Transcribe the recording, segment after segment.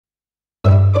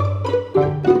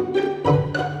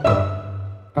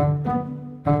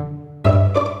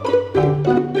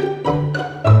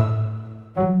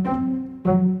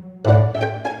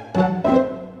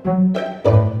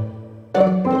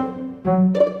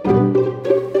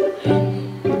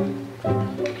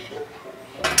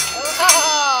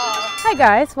Hi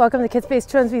guys, welcome to Kidspace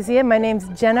Children's Museum. My name's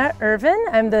Jenna Irvin.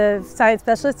 I'm the science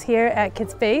specialist here at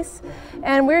Kidspace,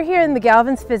 and we're here in the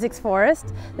Galvin Physics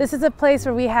Forest. This is a place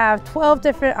where we have 12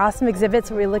 different awesome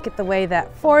exhibits where we look at the way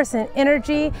that force and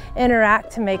energy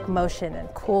interact to make motion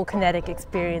and cool kinetic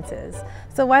experiences.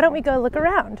 So why don't we go look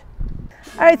around?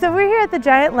 All right, so we're here at the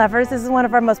giant levers. This is one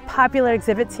of our most popular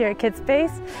exhibits here at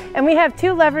Kidspace. And we have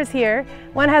two levers here.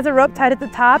 One has a rope tied at the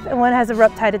top and one has a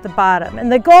rope tied at the bottom.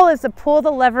 And the goal is to pull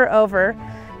the lever over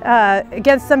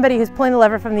against somebody who's pulling the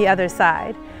lever from the other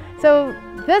side. So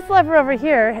this lever over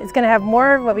here is going to have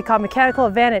more what we call mechanical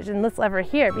advantage than this lever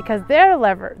here because their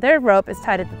rope is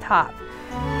tied at the top.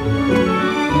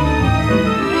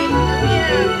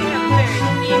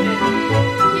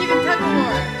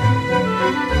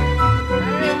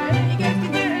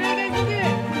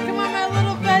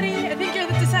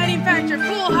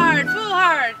 Pull hard, pull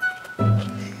hard.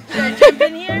 Should I jump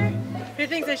in here? Who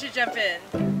thinks I should jump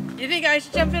in? You think I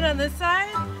should jump in on this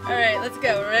side? All right, let's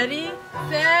go. Ready,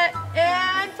 set,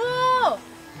 and pull.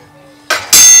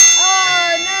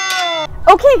 Oh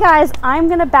no! Okay guys, I'm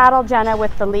gonna battle Jenna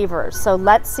with the levers, so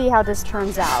let's see how this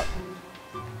turns out.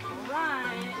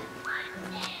 Alright.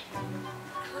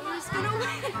 Who's gonna win?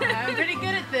 I'm pretty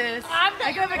good at this.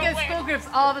 I go up against school groups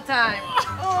all the time.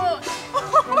 Oh.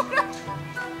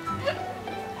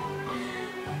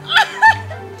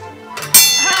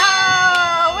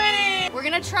 We're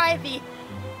gonna try the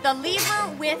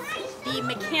lever with the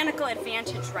mechanical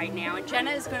advantage right now, and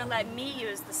Jenna is gonna let me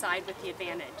use the side with the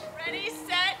advantage. Ready,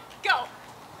 set, go!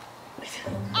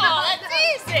 Oh,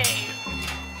 that's easy!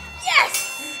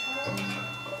 Yes!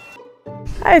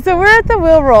 Alright, so we're at the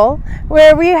wheel roll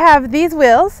where we have these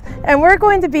wheels and we're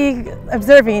going to be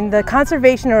observing the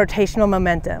conservation of rotational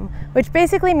momentum, which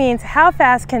basically means how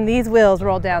fast can these wheels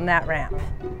roll down that ramp.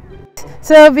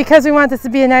 So because we want this to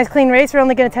be a nice clean race, we're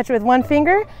only going to touch it with one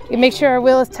finger. You make sure our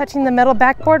wheel is touching the metal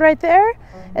backboard right there.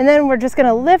 And then we're just going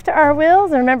to lift our wheels,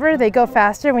 and remember, they go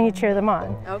faster when you cheer them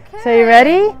on. Okay. So you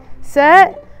ready,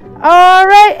 set, all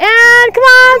right, and come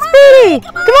on, Speedy!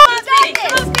 Come on, Speedy!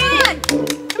 Come on, Speedy!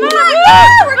 Come on!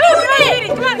 We're doing it!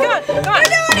 Come on, come on, come on! We're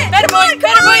doing it! Better boy, you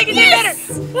can do better!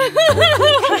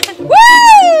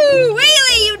 Woo!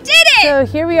 Whaley, you did it! So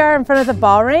here we are in front of the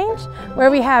ball range where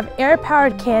we have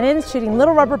air-powered cannons shooting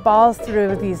little rubber balls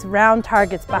through these round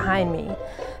targets behind me.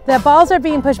 The balls are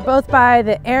being pushed both by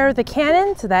the air of the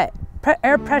cannon, so that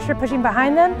air pressure pushing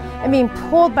behind them, and being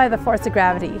pulled by the force of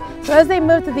gravity. So as they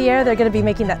move through the air, they're going to be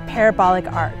making that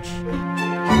parabolic arch.